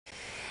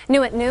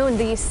New at noon,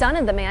 the son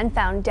of the man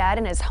found dead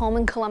in his home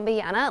in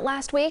Columbiana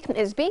last week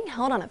is being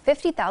held on a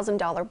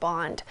 $50,000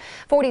 bond.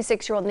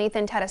 46-year-old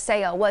Nathan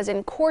Tataseo was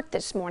in court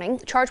this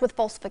morning, charged with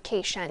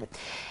falsification.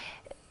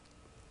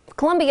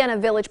 Columbiana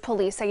Village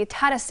Police say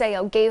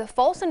Tataseo gave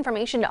false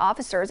information to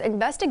officers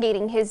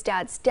investigating his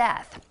dad's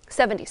death.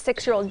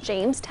 76-year-old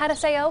James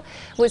Tataseo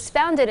was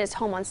found in his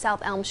home on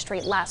South Elm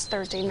Street last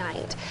Thursday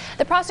night.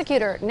 The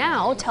prosecutor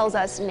now tells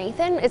us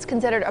Nathan is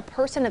considered a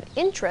person of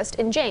interest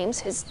in James,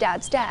 his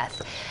dad's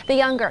death. The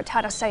younger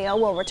Tataseo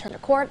will return to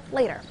court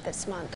later this month.